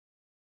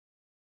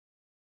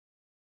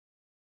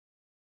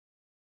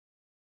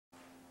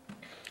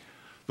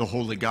The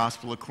Holy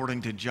Gospel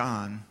according to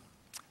John,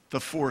 the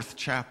 4th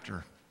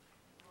chapter.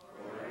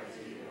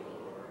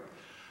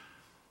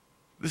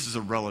 This is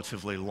a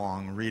relatively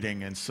long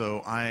reading, and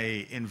so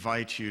I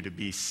invite you to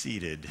be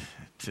seated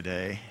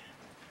today.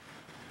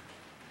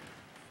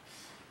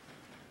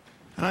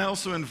 And I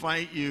also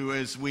invite you,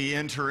 as we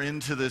enter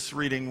into this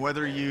reading,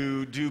 whether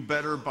you do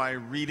better by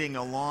reading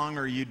along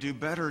or you do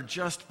better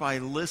just by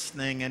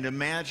listening and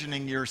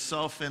imagining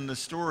yourself in the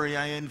story,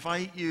 I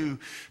invite you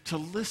to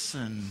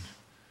listen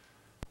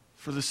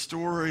for the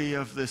story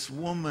of this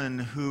woman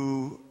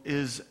who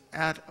is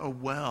at a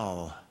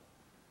well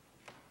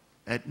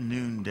at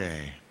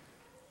noonday.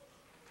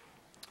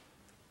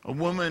 A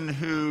woman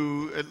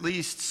who, at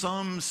least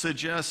some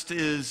suggest,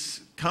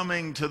 is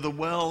coming to the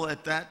well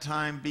at that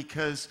time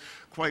because,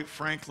 quite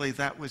frankly,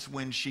 that was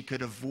when she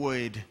could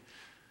avoid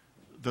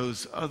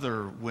those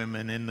other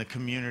women in the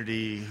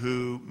community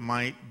who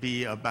might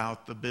be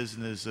about the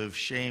business of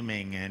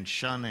shaming and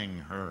shunning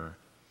her.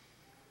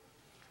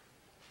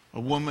 A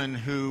woman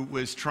who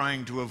was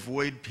trying to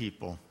avoid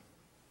people.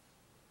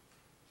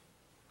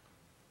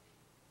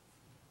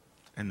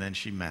 And then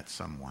she met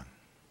someone.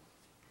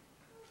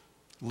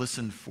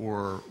 Listen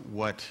for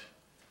what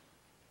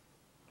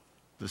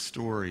the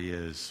story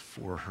is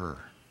for her.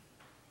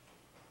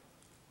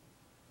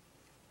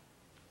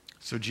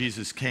 So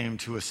Jesus came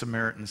to a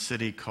Samaritan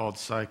city called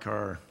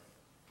Sychar,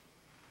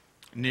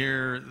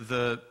 near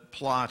the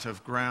plot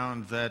of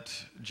ground that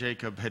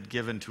Jacob had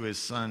given to his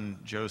son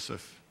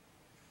Joseph.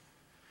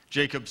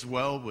 Jacob's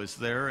well was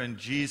there, and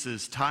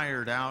Jesus,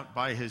 tired out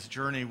by his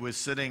journey, was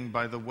sitting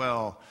by the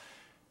well.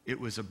 It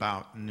was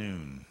about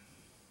noon.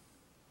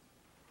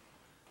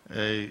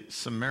 A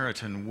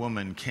Samaritan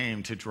woman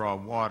came to draw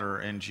water,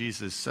 and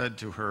Jesus said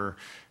to her,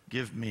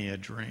 "Give me a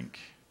drink."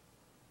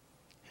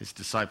 His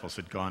disciples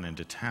had gone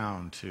into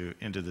town,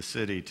 into the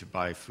city to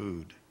buy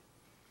food.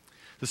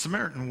 The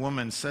Samaritan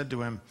woman said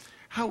to him,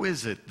 "How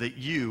is it that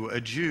you,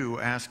 a Jew,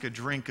 ask a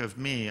drink of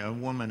me, a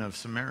woman of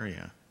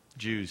Samaria?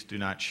 Jews do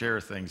not share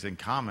things in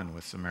common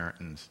with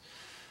Samaritans."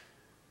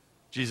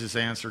 Jesus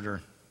answered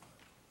her,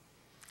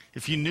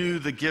 "If you knew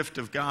the gift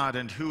of God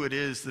and who it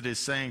is that is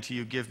saying to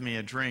you, 'Give me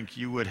a drink,'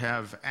 you would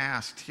have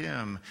asked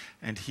him,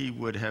 and he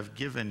would have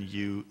given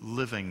you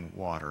living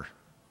water."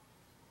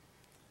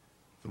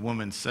 The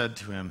woman said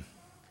to him,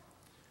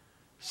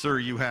 "Sir,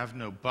 you have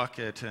no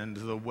bucket, and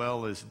the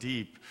well is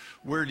deep.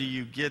 Where do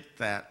you get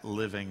that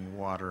living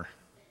water?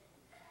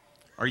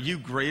 Are you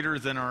greater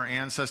than our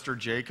ancestor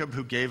Jacob,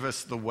 who gave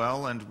us the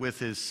well and with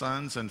his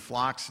sons and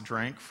flocks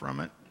drank from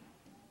it?"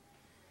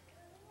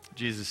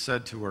 Jesus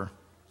said to her,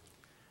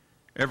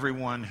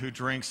 "Everyone who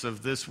drinks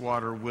of this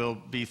water will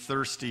be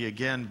thirsty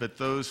again, but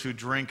those who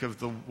drink of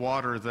the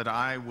water that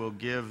I will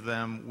give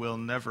them will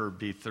never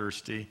be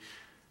thirsty.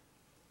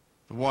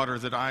 The water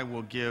that I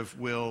will give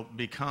will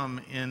become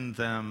in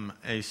them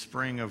a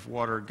spring of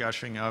water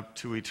gushing up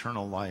to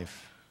eternal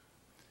life."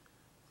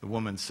 The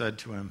woman said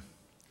to him,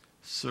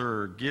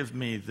 "Sir, give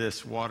me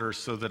this water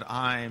so that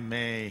I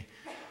may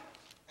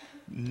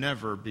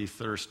never be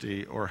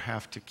thirsty or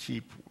have to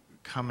keep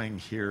coming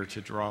here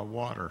to draw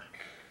water."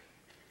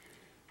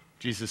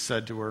 Jesus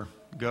said to her,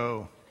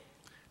 "Go,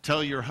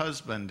 tell your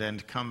husband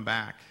and come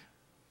back."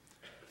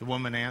 The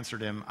woman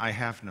answered him, "I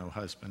have no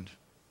husband."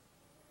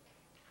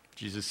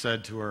 Jesus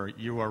said to her,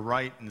 "You are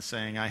right in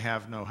saying, 'I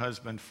have no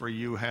husband,' for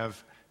you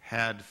have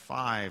had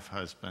 5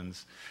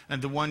 husbands,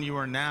 and the one you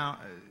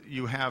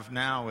have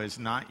now is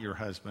not your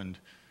husband.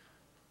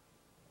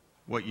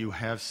 What you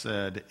have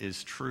said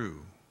is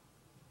true."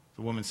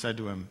 The woman said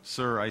to him,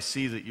 "Sir, I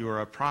see that you are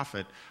a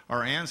prophet.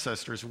 Our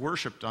ancestors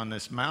worshipped on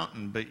this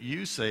mountain, but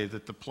you say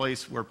that the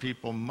place where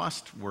people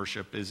must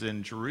worship is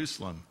in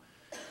Jerusalem."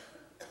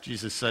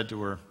 Jesus said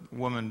to her,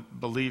 "Woman,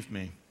 believe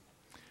me,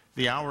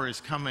 the hour is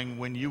coming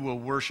when you will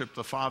worship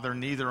the Father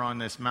neither on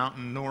this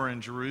mountain nor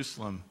in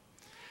Jerusalem.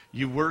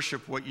 You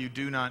worship what you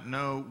do not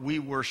know. We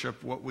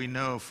worship what we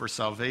know, for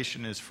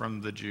salvation is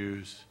from the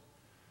Jews.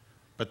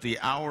 But the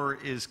hour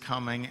is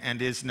coming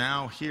and is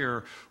now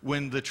here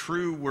when the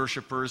true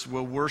worshipers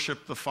will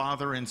worship the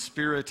Father in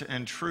spirit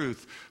and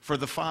truth, for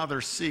the Father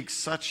seeks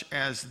such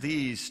as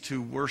these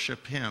to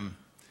worship him.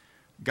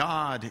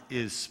 God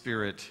is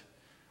spirit,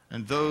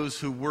 and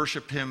those who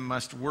worship him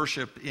must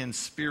worship in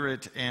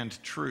spirit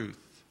and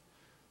truth."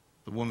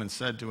 The woman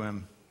said to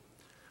him,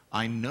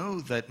 "I know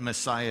that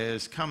Messiah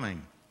is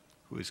coming,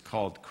 who is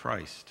called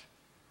Christ.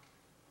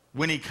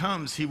 When he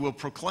comes, he will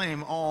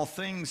proclaim all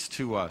things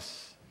to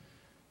us."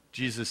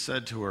 Jesus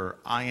said to her,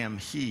 "I am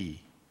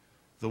he,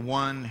 the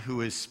one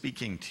who is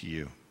speaking to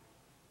you."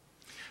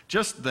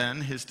 Just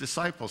then his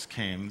disciples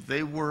came.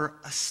 They were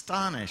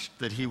astonished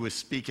that he was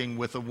speaking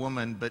with a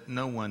woman, but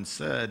no one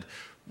said,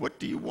 "What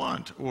do you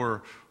want?"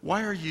 or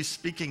 "Why are you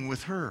speaking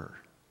with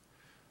her?"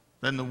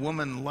 Then the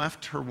woman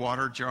left her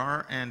water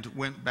jar and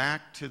went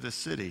back to the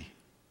city.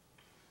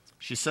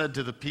 She said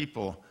to the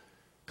people,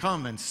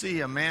 "Come and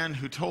see a man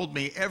who told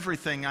me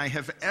everything I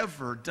have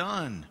ever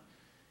done.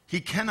 He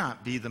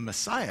cannot be the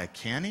Messiah,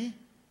 can he?"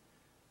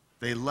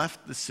 They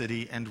left the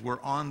city and were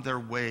on their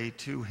way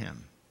to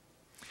him.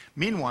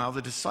 Meanwhile,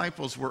 the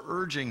disciples were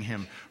urging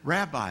him,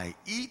 "Rabbi,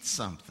 eat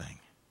something."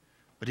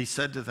 But he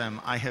said to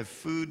them, "I have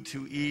food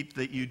to eat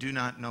that you do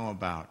not know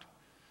about."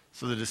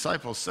 So the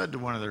disciples said to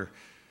one another,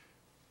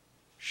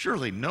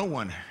 "Surely no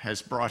one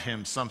has brought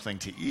him something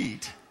to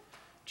eat."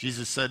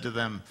 Jesus said to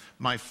them,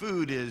 "My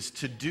food is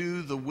to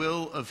do the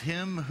will of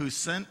him who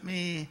sent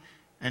me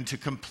and to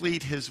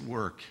complete his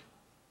work.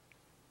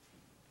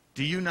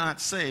 Do you not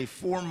say,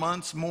 4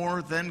 months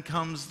more, then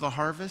comes the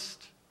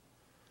harvest?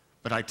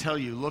 But I tell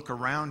you, look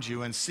around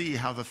you and see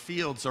how the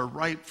fields are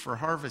ripe for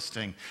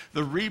harvesting.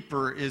 The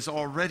reaper is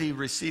already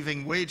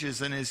receiving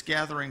wages and is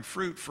gathering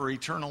fruit for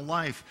eternal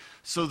life,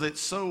 so that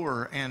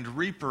sower and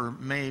reaper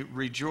may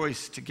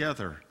rejoice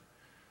together.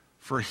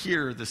 For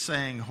here the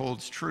saying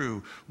holds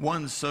true,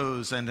 one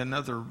sows and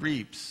another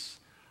reaps.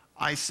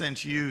 I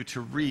sent you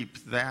to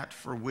reap that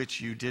for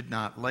which you did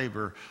not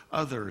labor.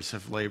 Others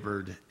have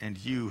labored, and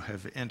you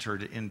have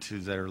entered into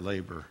their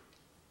labor."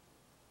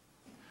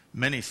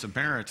 Many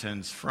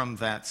Samaritans from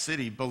that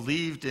city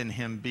believed in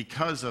him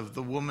because of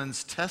the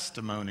woman's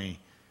testimony.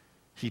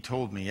 "He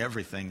told me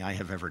everything I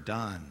have ever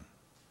done."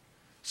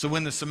 So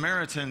when the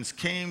Samaritans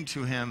came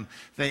to him,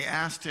 they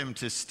asked him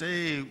to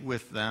stay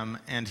with them,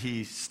 and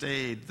he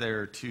stayed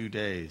there 2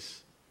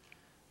 days.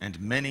 And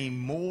many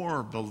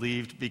more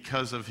believed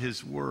because of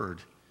his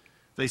word.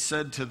 They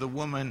said to the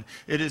woman,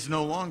 "It is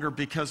no longer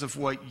because of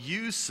what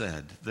you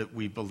said that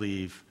we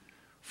believe,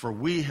 for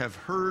we have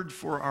heard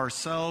for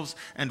ourselves,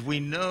 and we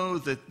know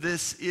that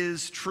this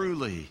is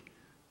truly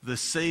the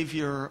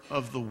Savior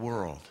of the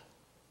world."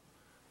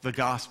 The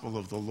gospel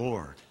of the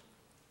Lord.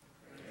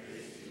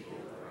 Praise to you,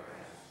 Lord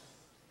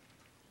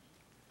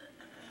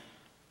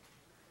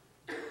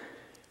Christ.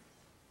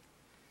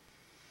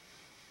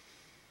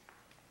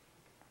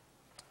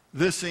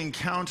 This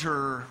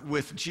encounter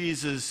with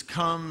Jesus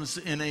comes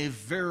in a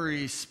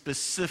very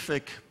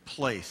specific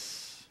place.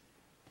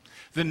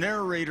 The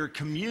narrator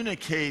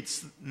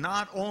communicates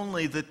not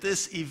only that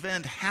this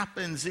event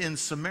happens in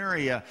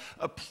Samaria,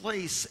 a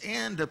place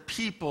and a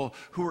people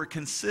who are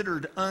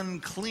considered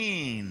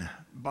unclean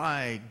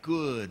by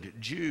good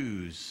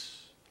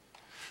Jews.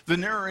 The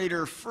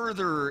narrator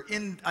further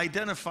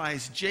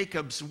identifies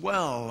Jacob's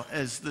well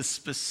as the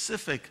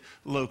specific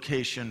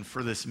location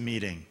for this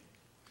meeting.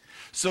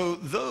 So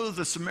though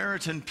the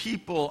Samaritan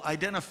people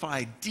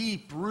identify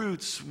deep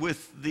roots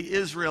with the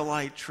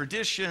Israelite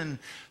tradition,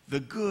 the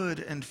good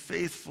and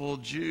faithful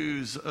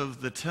Jews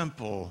of the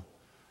temple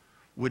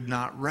would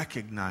not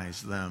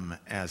recognize them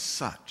as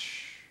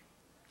such.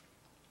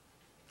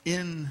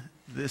 In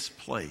this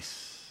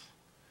place,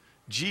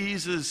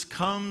 Jesus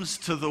comes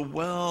to the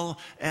well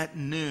at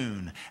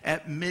noon,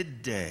 at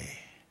midday.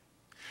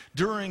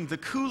 During the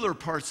cooler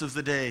parts of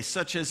the day,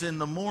 such as in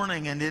the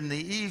morning and in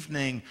the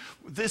evening,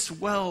 this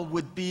well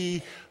would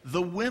be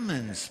the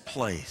women's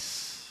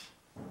place.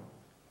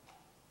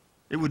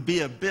 It would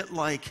be a bit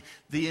like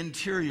the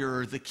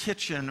interior, the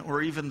kitchen,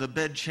 or even the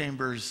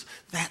bedchambers,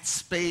 that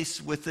space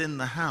within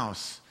the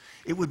house.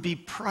 It would be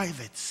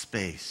private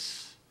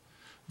space,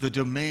 the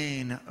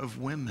domain of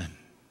women.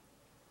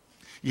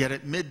 Yet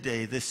at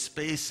midday, this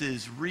space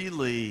is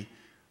really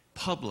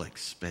public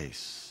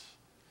space.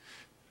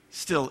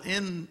 Still,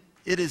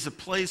 it is a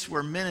place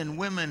where men and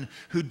women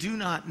who do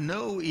not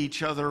know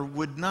each other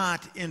would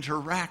not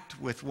interact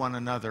with one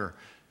another.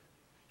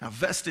 Now,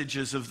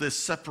 vestiges of this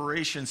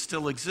separation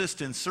still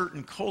exist in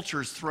certain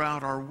cultures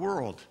throughout our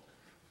world.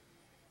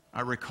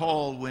 I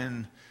recall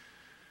when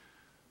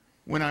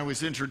I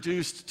was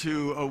introduced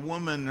to a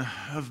woman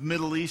of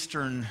Middle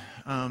Eastern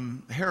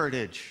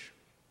heritage,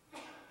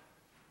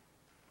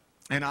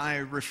 and I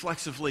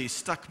reflexively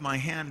stuck my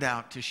hand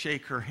out to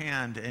shake her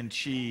hand, and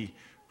she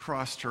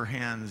crossed her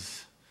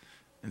hands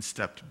and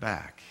stepped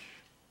back.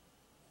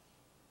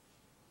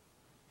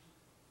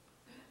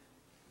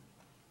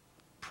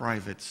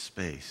 Private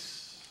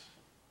space.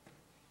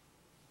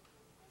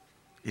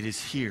 It is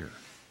here,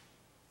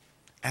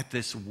 at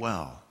this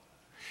well,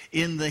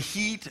 in the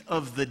heat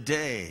of the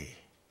day,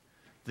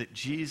 that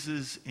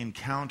Jesus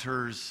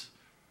encounters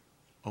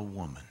a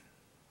woman.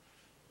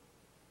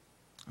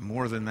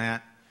 More than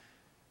that,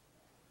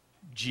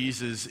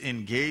 Jesus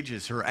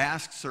engages her,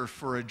 asks her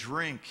for a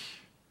drink.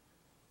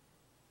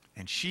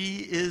 And she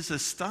is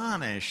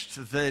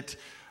astonished that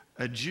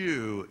a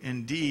Jew,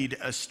 indeed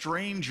a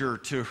stranger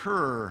to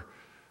her,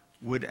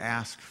 would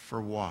ask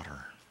for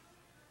water.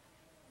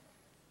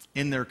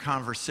 In their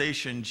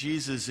conversation,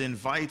 Jesus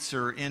invites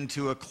her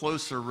into a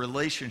closer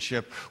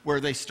relationship.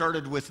 Where they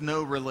started with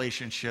no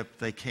relationship,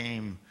 they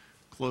came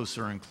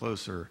closer and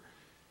closer.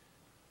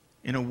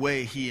 In a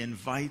way, he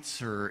invites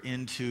her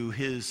into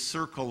his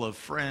circle of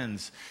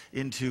friends,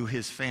 into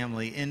his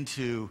family,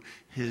 into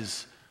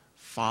his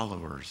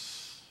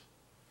followers.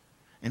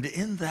 And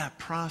in that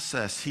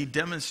process, he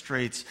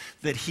demonstrates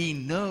that he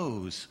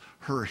knows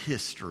her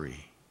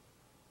history.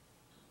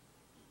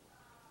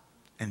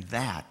 And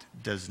that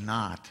does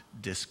not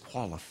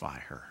disqualify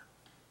her.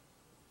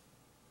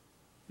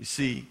 You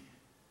see,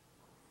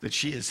 that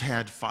she has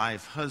had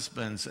 5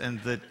 husbands,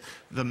 and that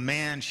the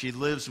man she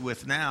lives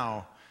with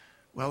now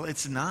Well,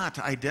 it's not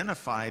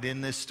identified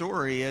in this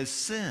story as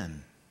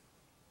sin.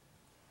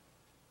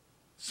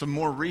 Some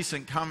more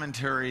recent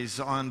commentaries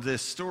on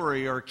this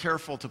story are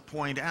careful to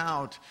point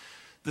out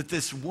that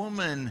this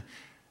woman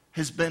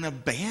has been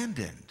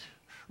abandoned,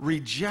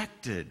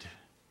 rejected,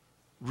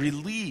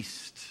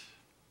 released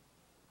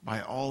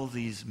by all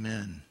these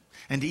men.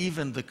 And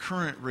even the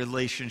current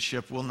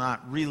relationship will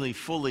not really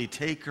fully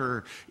take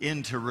her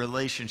into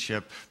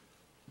relationship,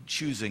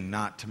 choosing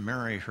not to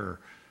marry her.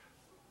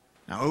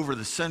 Now, over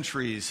the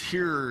centuries,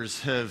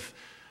 hearers have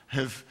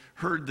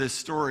heard this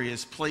story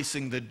as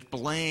placing the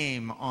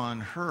blame on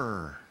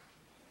her.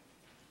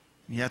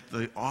 Yet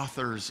the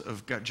authors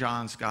of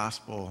John's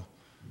Gospel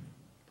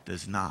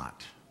does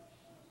not.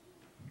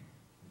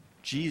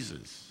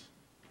 Jesus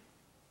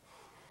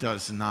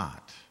does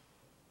not.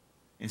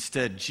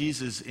 Instead,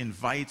 Jesus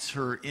invites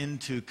her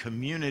into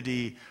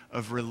community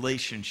of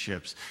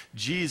relationships.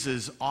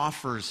 Jesus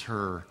offers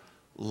her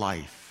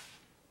life.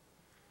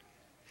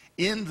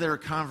 In their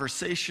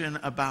conversation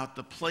about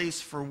the place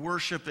for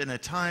worship in a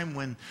time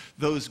when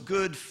those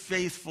good,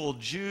 faithful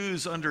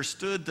Jews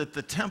understood that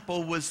the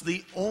temple was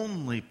the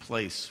only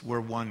place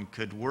where one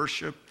could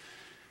worship,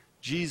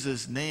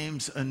 Jesus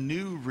names a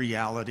new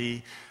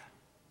reality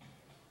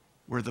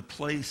where the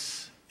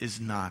place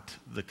is not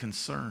the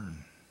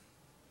concern.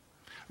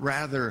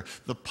 Rather,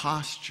 the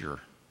posture,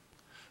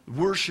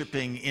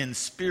 worshiping in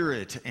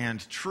spirit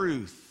and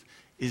truth,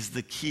 is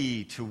the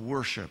key to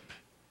worship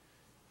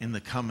in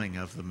the coming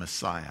of the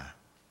Messiah.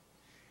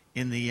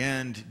 In the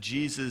end,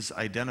 Jesus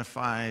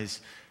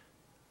identifies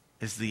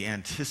as the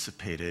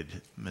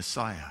anticipated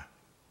Messiah.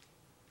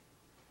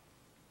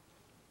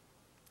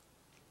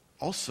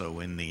 Also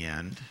in the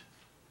end,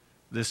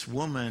 this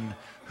woman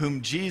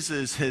whom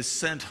Jesus has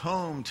sent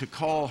home to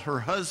call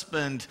her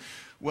husband,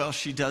 well,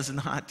 she does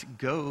not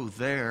go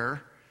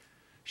there.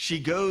 She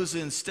goes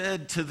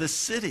instead to the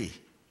city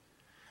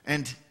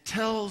and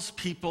tells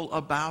people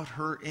about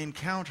her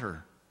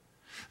encounter.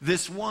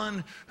 This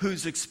one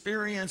whose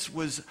experience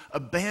was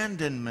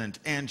abandonment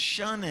and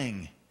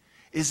shunning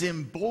is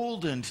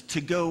emboldened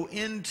to go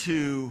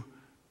into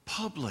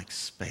public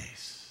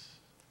space,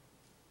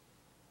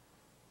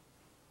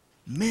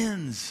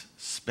 men's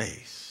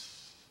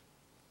space,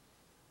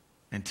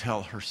 and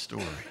tell her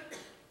story.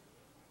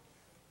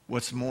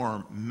 What's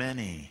more,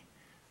 many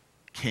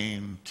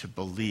came to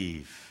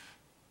believe,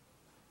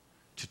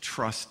 to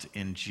trust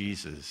in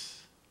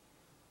Jesus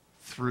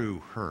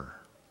through her.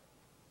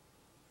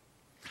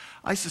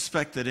 I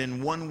suspect that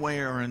in one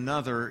way or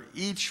another,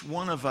 each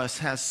one of us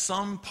has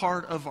some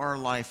part of our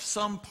life,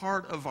 some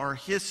part of our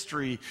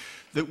history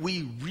that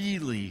we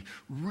really,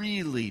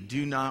 really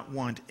do not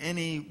want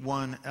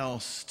anyone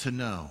else to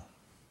know.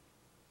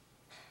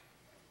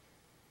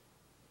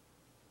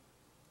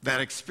 That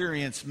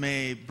experience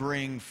may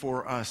bring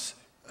for us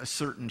a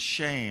certain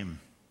shame.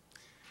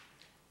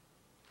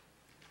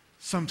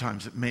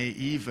 Sometimes it may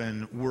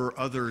even, were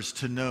others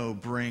to know,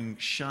 bring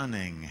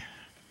shunning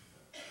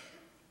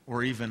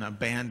or even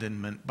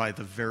abandonment by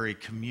the very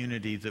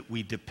community that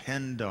we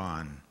depend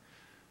on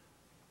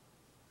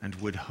and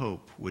would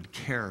hope would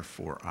care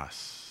for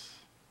us.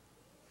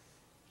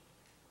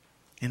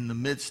 In the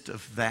midst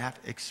of that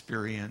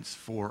experience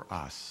for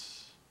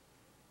us,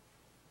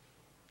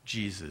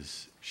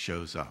 Jesus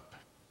shows up.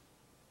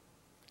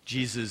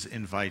 Jesus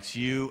invites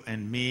you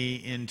and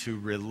me into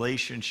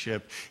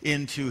relationship,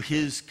 into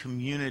his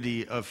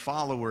community of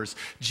followers.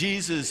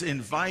 Jesus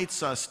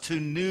invites us to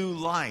new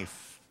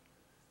life.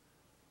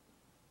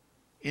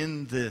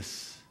 In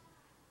this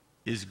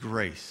is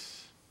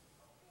grace.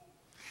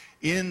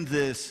 In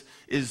this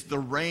is the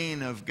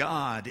reign of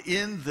God.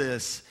 In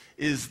this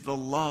is the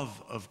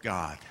love of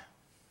God.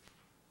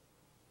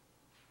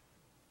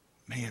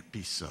 May it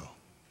be so.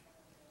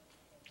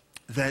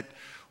 That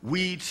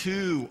we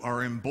too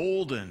are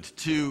emboldened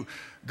to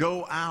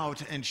go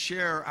out and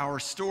share our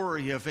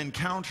story of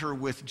encounter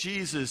with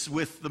Jesus,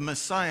 with the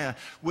Messiah,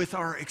 with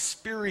our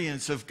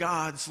experience of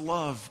God's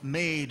love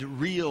made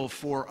real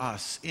for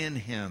us in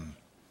him,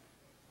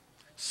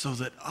 so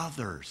that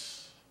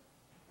others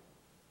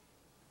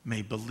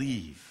may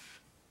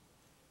believe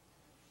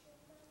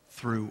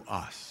through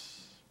us.